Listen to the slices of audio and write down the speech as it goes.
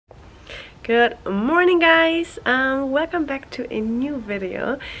Good morning, guys. Welcome back to a new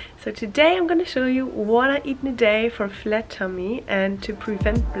video. So today I'm gonna show you what I eat in a day for flat tummy and to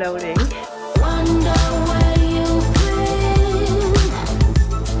prevent bloating.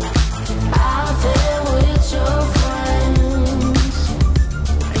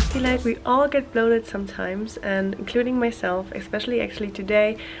 Like we all get bloated sometimes, and including myself, especially actually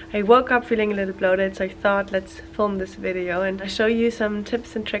today I woke up feeling a little bloated, so I thought let's film this video and show you some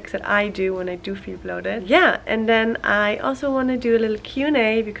tips and tricks that I do when I do feel bloated. Yeah, and then I also want to do a little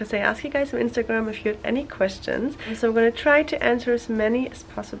Q&A because I asked you guys on Instagram if you had any questions, so I'm going to try to answer as many as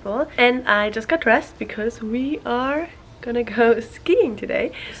possible. And I just got dressed because we are gonna go skiing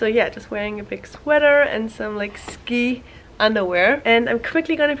today, so yeah, just wearing a big sweater and some like ski underwear, and I'm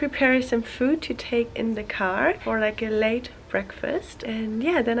quickly gonna prepare some food to take in the car for like a late breakfast. And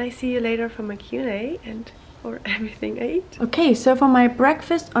yeah, then I see you later for my Q&A and for everything I eat. Okay, so for my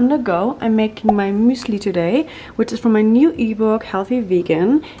breakfast on the go, I'm making my muesli today, which is from my new ebook Healthy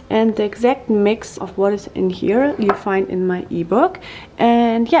Vegan, and the exact mix of what is in here you find in my ebook.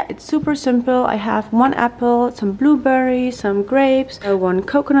 And yeah, it's super simple. I have 1 apple, some blueberries, some grapes, 1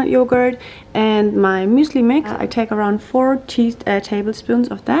 coconut yogurt, and my muesli mix. I take around 4 tablespoons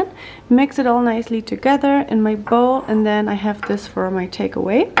of that, mix it all nicely together in my bowl, and then I have this for my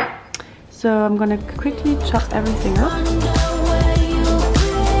takeaway. So I'm gonna quickly chop everything up.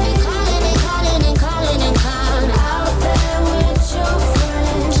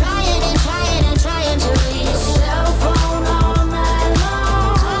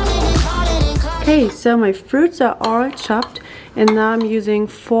 Okay, so my fruits are all chopped, and now I'm using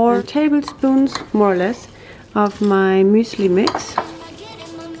 4 tablespoons, more or less, of my muesli mix.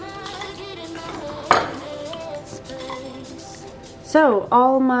 So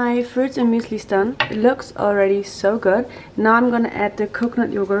all my fruits and muesli's done. It looks already so good. Now I'm gonna add the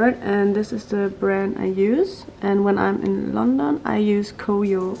coconut yogurt, and this is the brand I use. And when I'm in London, I use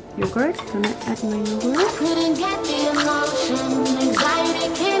Koyo yogurt. Gonna add my yogurt. Couldn't get the emotion,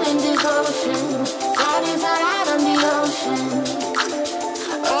 anxiety killing devotion. Bodies are out on the ocean.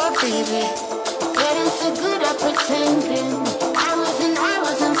 Oh baby, getting so good at pretending. I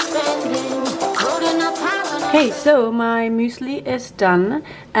wasn't spending. Holding up power. Okay, so my muesli is done.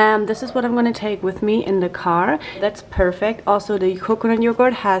 This is what I'm gonna take with me in the car. That's perfect. Also, the coconut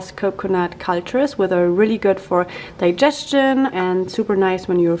yogurt has coconut cultures, which are really good for digestion and super nice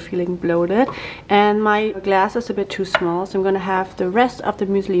when you're feeling bloated. And my glass is a bit too small, so I'm gonna have the rest of the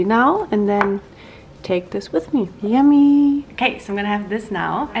muesli now and then take this with me. Yummy. Okay, so I'm gonna have this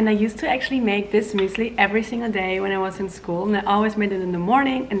now, and I used to actually make this muesli every single day when I was in school, and I always made it in the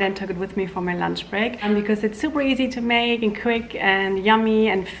morning and then took it with me for my lunch break, because it's super easy to make and quick and yummy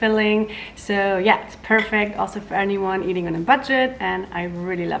and filling. So yeah, it's perfect also for anyone eating on a budget, and I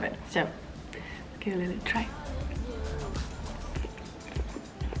really love it. So let's give it a little try.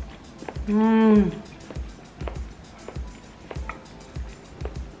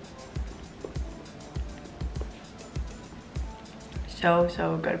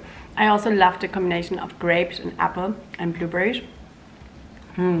 So good. I also love the combination of grapes and apple and blueberries.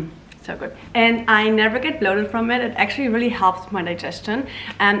 So good. And I never get bloated from it. It actually really helps my digestion.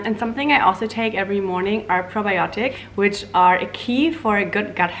 And something I also take every morning are probiotics, which are a key for a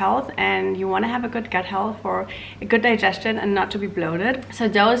good gut health. And you want to have a good gut health for a good digestion and not to be bloated. So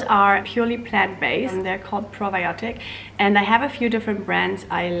those are purely plant-based, and they're called probiotic. And I have a few different brands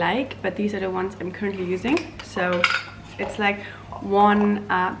I like, but these are the ones I'm currently using. So it's like 1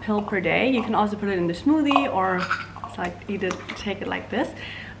 pill per day. You can also put it in the smoothie, or it's like take it like this.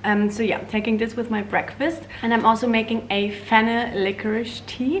 So yeah, I'm taking this with my breakfast, and I'm also making a fennel licorice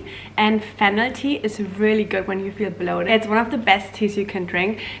tea. And fennel tea is really good when you feel bloated. It's one of the best teas you can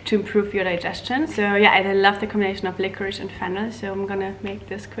drink to improve your digestion. So yeah, I love the combination of licorice and fennel, so I'm gonna make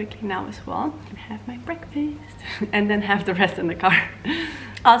this quickly now as well and have my breakfast and then have the rest in the car.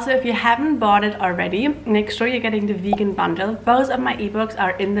 Also, if you haven't bought it already, make sure you're getting the vegan bundle. Both of my ebooks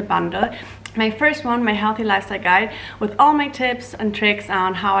are in the bundle. My first one, my healthy lifestyle guide, with all my tips and tricks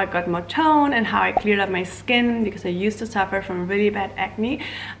on how I got more tone and how I cleared up my skin, because I used to suffer from really bad acne.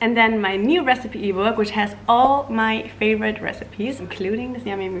 And then my new recipe ebook, which has all my favorite recipes, including this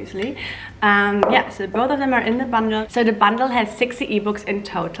yummy muesli. Yeah, so both of them are in the bundle. So the bundle has 60 ebooks in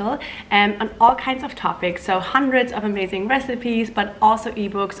total, on all kinds of topics. So hundreds of amazing recipes, but also ebooks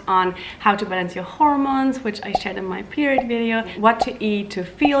ebooks on how to balance your hormones, which I shared in my period video, what to eat to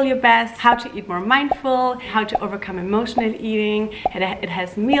feel your best, how to eat more mindful, how to overcome emotional eating. It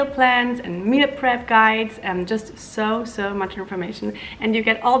has meal plans and meal prep guides and just so much information. And you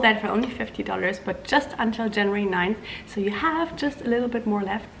get all that for only $50, but just until January 9th. So you have just a little bit more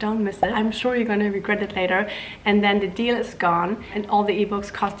left. Don't miss it. I'm sure you're going to regret it later. And then the deal is gone and all the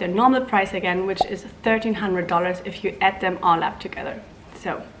ebooks cost their normal price again, which is $1,300 if you add them all up together.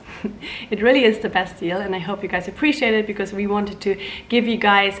 So it really is the best deal, and I hope you guys appreciate it, because we wanted to give you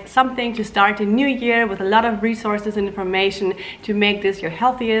guys something to start the new year with a lot of resources and information to make this your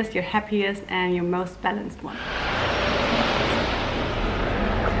healthiest, your happiest, and your most balanced one.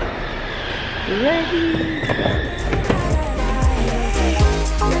 Ready?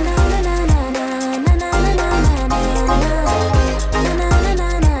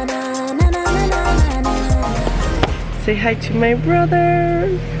 Say hi to my brother.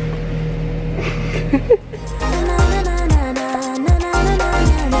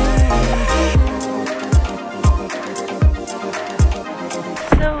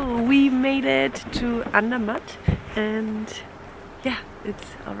 So we made it to Andermatt, and yeah,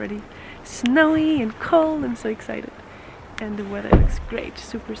 it's already snowy and cold. I'm so excited, and the weather looks great,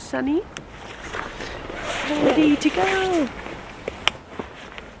 super sunny. Ready to go.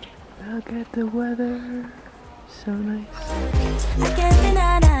 Look at the weather. So nice. I can't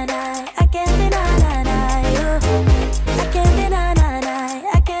deny, I can't deny you. I can't deny,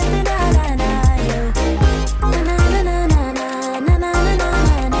 I can't deny you. Na na na na na na na na na na na.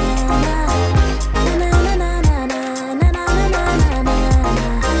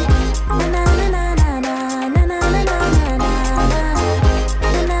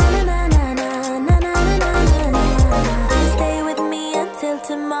 Stay with me until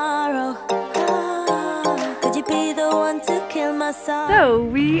tomorrow. So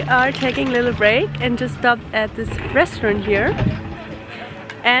we are taking a little break and just stopped at this restaurant here,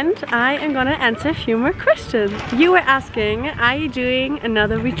 and I am gonna answer a few more questions. You were asking, are you doing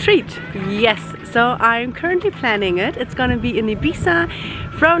another retreat? Yes, so I'm currently planning it. It's gonna be in Ibiza,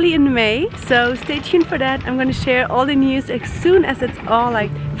 probably in May, so stay tuned for that. I'm gonna share all the news as soon as it's all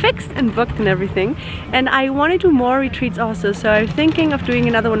like fixed and booked and everything. And I want to do more retreats also, so I'm thinking of doing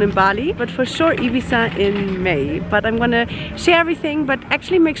another one in Bali, but for sure Ibiza in May. But I'm gonna share everything, but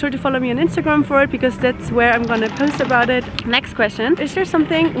actually make sure to follow me on Instagram for it, because that's where I'm gonna post about it. Next question: is there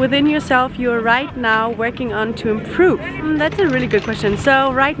something within yourself you're right now working on to improve? That's a really good question.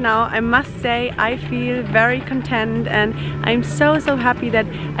 So right now I must say I feel very content, and I'm so happy that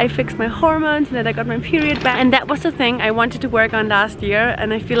I fixed my hormones and that I got my period back. And that was the thing I wanted to work on last year,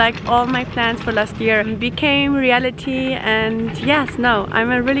 and I feel like all my plans for last year became reality. And yes, no,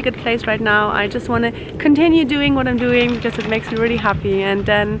 I'm in a really good place right now. I just want to continue doing what I'm doing because it makes me really happy. And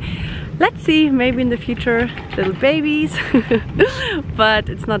then let's see, maybe in the future little babies, but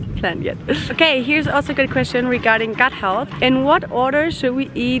it's not planned yet. Okay, here's also a good question regarding gut health. In what order should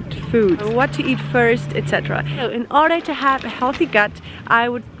we eat food? What to eat first, etc. So in order to have a healthy gut, I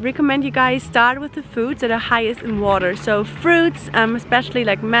would recommend you guys start with the foods that are highest in water. So fruits, especially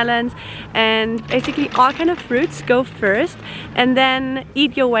like melons, and basically all kind of fruits go first, and then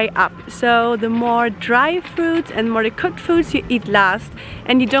eat your way up. So the more dry fruits and more the cooked foods you eat last,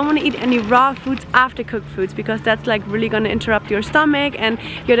 and you don't want to eat any raw foods after cooked foods, because that's like really gonna interrupt your stomach and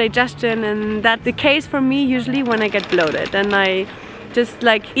your digestion. And that's the case for me usually when I get bloated, and I just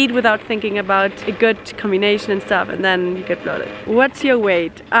like eat without thinking about a good combination and stuff, and then you get bloated. What's your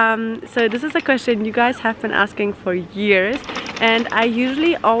weight? So this is a question you guys have been asking for years, and I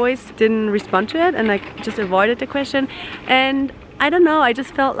usually always didn't respond to it and like just avoided the question. And I don't know, I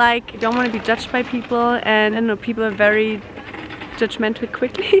just felt like I don't want to be judged by people, and I don't know, people are very judgmental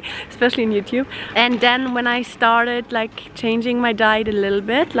quickly, especially in YouTube. And then when I started like changing my diet a little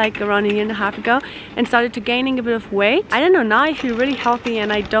bit, like around a year and a half ago, and started to gaining a bit of weight, I don't know, now I feel really healthy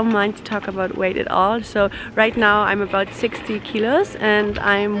and I don't mind to talk about weight at all. So right now I'm about 60 kilos and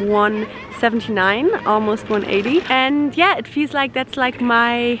I'm 179, almost 180. And yeah, it feels like that's like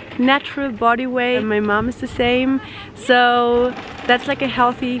my natural body weight, and my mom is the same. So that's like a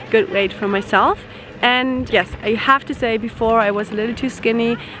healthy, good weight for myself. And yes, I have to say, before I was a little too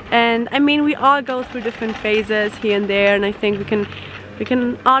skinny, and I mean, we all go through different phases here and there, and I think we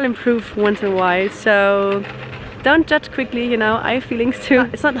can all improve once in a while. So don't judge quickly, you know, I have feelings too.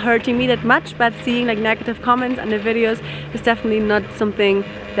 It's not hurting me that much, but seeing like negative comments on the videos is definitely not something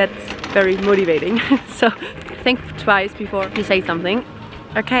that's very motivating. So think twice before you say something.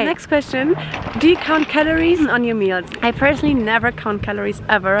 Okay, next question. Do you count calories on your meals? I personally never count calories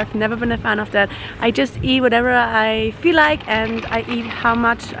ever. I've never been a fan of that. I just eat whatever I feel like, and I eat how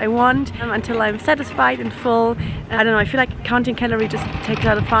much I want until I'm satisfied and full. I don't know, I feel like counting calories just takes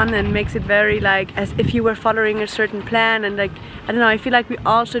out the fun and makes it very like as if you were following a certain plan, and like, I don't know, I feel like we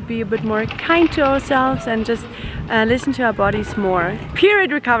all should be a bit more kind to ourselves and just listen to our bodies more.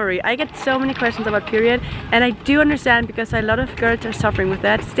 Period recovery. I get so many questions about period, and I do understand because a lot of girls are suffering with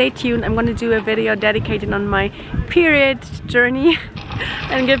that. Stay tuned, I'm going to do a video dedicated on my period journey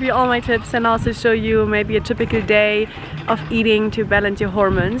and give you all my tips, and also show you maybe a typical day of eating to balance your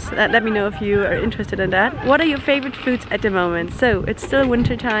hormones. Let me know if you are interested in that. What are your favorite foods at the moment? So it's still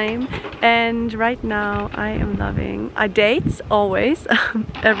winter time, and right now I am loving dates always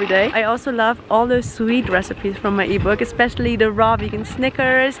every day. I also love all those sweet recipes from my ebook, especially the raw vegan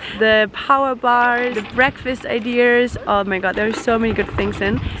Snickers, the power bars, the breakfast ideas. Oh my god, there are so many good things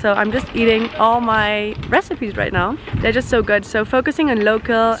in. So I'm just eating all my recipes right now. They're just so good. So focusing on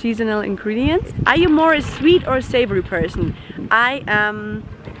local seasonal ingredients. Are you more a sweet or a savory person? I am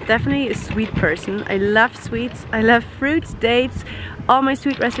definitely a sweet person. I love sweets. I love fruits, dates, all my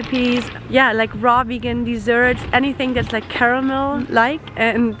sweet recipes. Yeah, like raw vegan desserts, anything that's like caramel like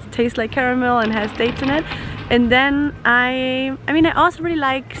and tastes like caramel and has dates in it. And then I mean I also really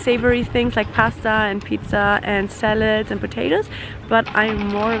like savory things like pasta and pizza and salads and potatoes, but I'm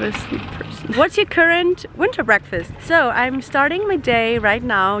more of a sweet person. What's your current winter breakfast? So I'm starting my day right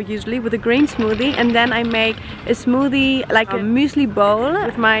now usually with a green smoothie, and then I make a smoothie like a muesli bowl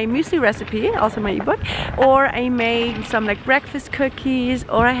with my muesli recipe, also my ebook, or I make some like breakfast cookies,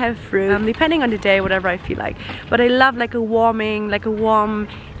 or I have fruit, depending on the day, whatever I feel like. But I love like a warm,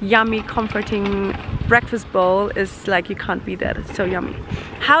 yummy, comforting breakfast bowl is like, you can't beat that. It's so yummy.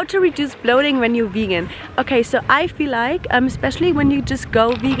 How to reduce bloating when you're vegan? Okay, so I feel like especially when you just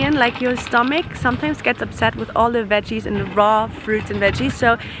go vegan, like your stomach sometimes gets upset with all the veggies and the raw fruits and veggies.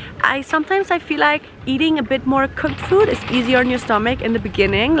 So sometimes I feel like eating a bit more cooked food is easier on your stomach in the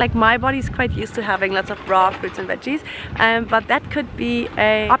beginning. Like my body's quite used to having lots of raw fruits and veggies, but that could be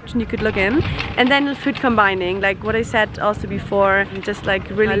an option you could look in. And then food combining, like what I said also before, just like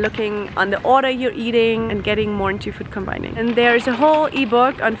really looking on the order you're eating and getting more into food combining. And there's a whole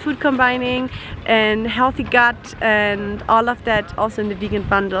ebook on food combining and healthy gut and all of that also in the vegan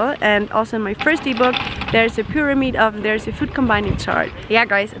bundle. And also in my first ebook there's a pyramid there's a food combining chart. Yeah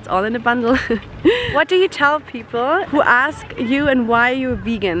guys, it's all in the bundle. What do you tell people who ask you and why you're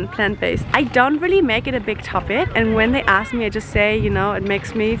vegan, plant-based? I don't really make it a big topic, and when they ask me I just say, you know, it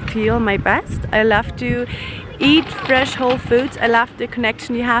makes me feel my best. I love to eat fresh whole foods. I love the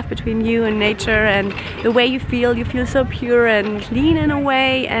connection you have between you and nature and the way you feel so pure and clean in a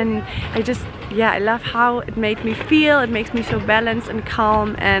way, and I love how it made me feel. It makes me so balanced and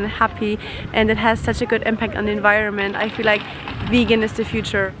calm and happy, and it has such a good impact on the environment. I feel like vegan is the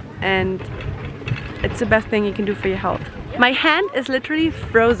future, and it's the best thing you can do for your health. My hand is literally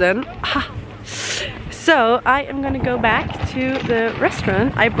frozen. So I am gonna go back to the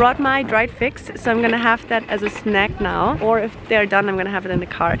restaurant. I brought my dried figs, so I'm gonna have that as a snack now, or if they're done I'm gonna have it in the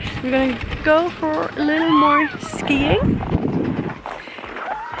car. We're gonna go for a little more skiing,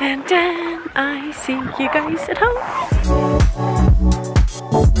 and then I see you guys at home.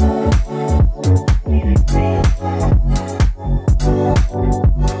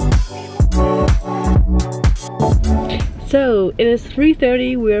 So it is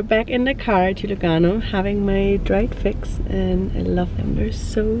 3:30, we're back in the car to Lugano having my dried figs, and I love them. They're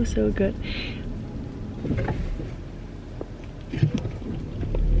so good.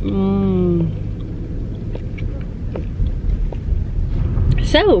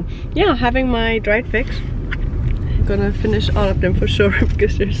 So yeah, having my dried figs. I'm gonna finish all of them for sure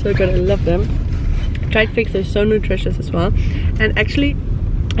because they're so good. I love them. Dried figs are so nutritious as well, and actually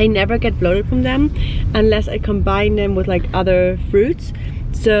I never get bloated from them unless I combine them with like other fruits.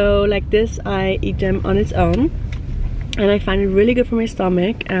 So like this, I eat them on its own and I find it really good for my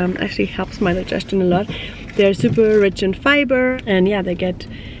stomach. Actually helps my digestion a lot. They're super rich in fiber, and yeah, they get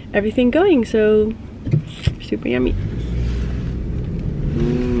everything going, so super yummy.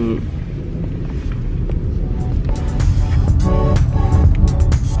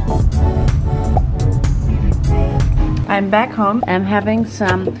 I'm back home. I'm having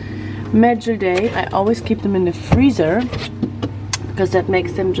some medjool dates. I always keep them in the freezer because that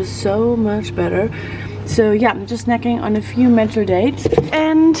makes them just so much better. So yeah, I'm just snacking on a few medjool dates,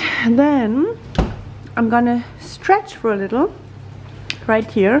 and then I'm gonna stretch for a little right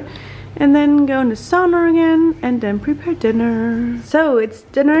here. and then go in the sauna again and then prepare dinner. So it's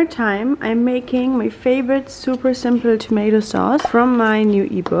dinner time. I'm making my favorite super simple tomato sauce from my new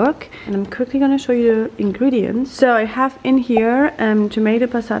ebook, and I'm quickly gonna show you the ingredients. So I have in here tomato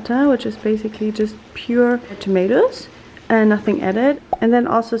passata, which is basically just pure tomatoes and nothing added, and then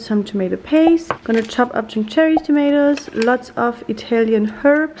also some tomato paste. Gonna chop up some cherry tomatoes, lots of Italian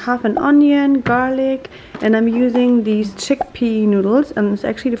herbs, half an onion, garlic, and I'm using these chickpea noodles, and it's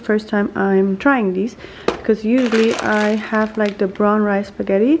actually the first time I'm trying these because usually I have like the brown rice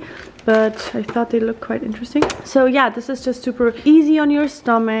spaghetti, but I thought they looked quite interesting. So yeah, this is just super easy on your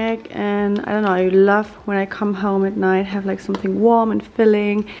stomach, and I don't know, I love when I come home at night, have like something warm and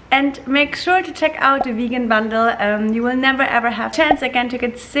filling. And make sure to check out the vegan bundle. You will never ever have a chance again to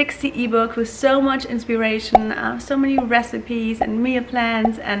get 60 ebooks with so much inspiration, so many recipes and meal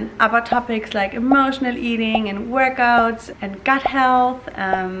plans, and about topics like emotional eating and workouts and gut health,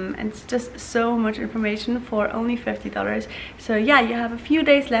 and it's just so much information for only $50. So yeah, you have a few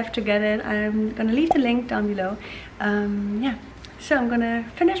days left to get it. I'm gonna leave the link down below. Yeah, so I'm gonna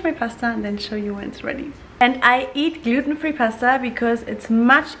finish my pasta and then show you when it's ready. And I eat gluten-free pasta because it's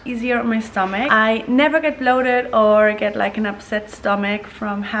much easier on my stomach. I never get bloated or get like an upset stomach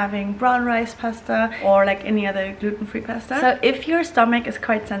from having brown rice pasta or like any other gluten-free pasta. So if your stomach is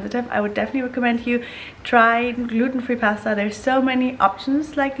quite sensitive, I would definitely recommend you try gluten-free pasta. There's so many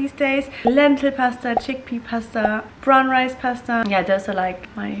options like these days. Lentil pasta, chickpea pasta, brown rice pasta. Yeah, those are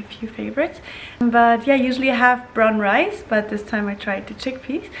like my few favorites. But yeah, usually I have brown rice, but this time I tried the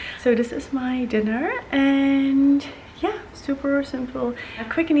chickpeas. So this is my dinner, and yeah, super simple,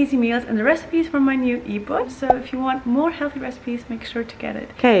 quick and easy meals, and the recipes from my new ebook. So if you want more healthy recipes, make sure to get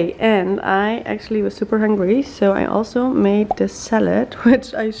it. Okay, and I actually was super hungry, so I also made this salad,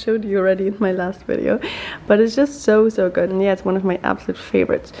 which I showed you already in my last video, but it's just so good, and yeah, it's one of my absolute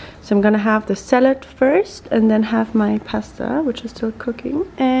favorites. So I'm gonna have the salad first and then have my pasta, which is still cooking,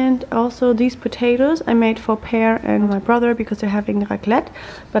 and also these potatoes I made for Pear and my brother because they're having raclette,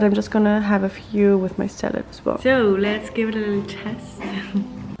 but I'm just gonna have a few with my salad as well. So let's give it a little test.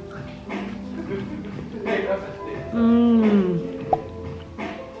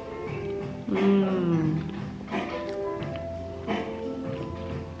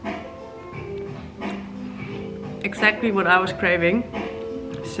 Exactly what I was craving.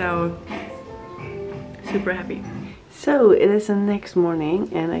 So super happy. So it is the next morning,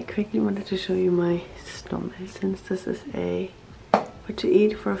 and I quickly wanted to show you my stomach since this is a what to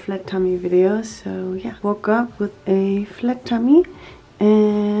eat for a flat tummy video. So yeah, woke up with a flat tummy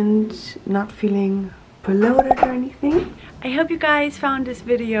and not feeling bloated or anything. I hope you guys found this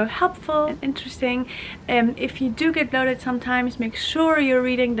video helpful and interesting. If you do get bloated sometimes, make sure you're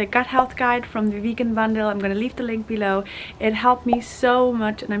reading the gut health guide from the vegan bundle. I'm gonna leave the link below. It helped me so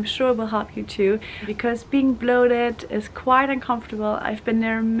much, and I'm sure it will help you too, because being bloated is quite uncomfortable. I've been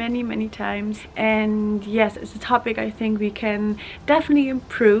there many times, and yes, it's a topic I think we can definitely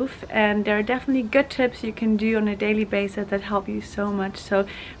improve, and there are definitely good tips you can do on a daily basis that help you so much. So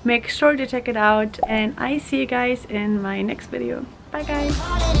make sure to check it out, and I see you guys in my next video. Bye guys.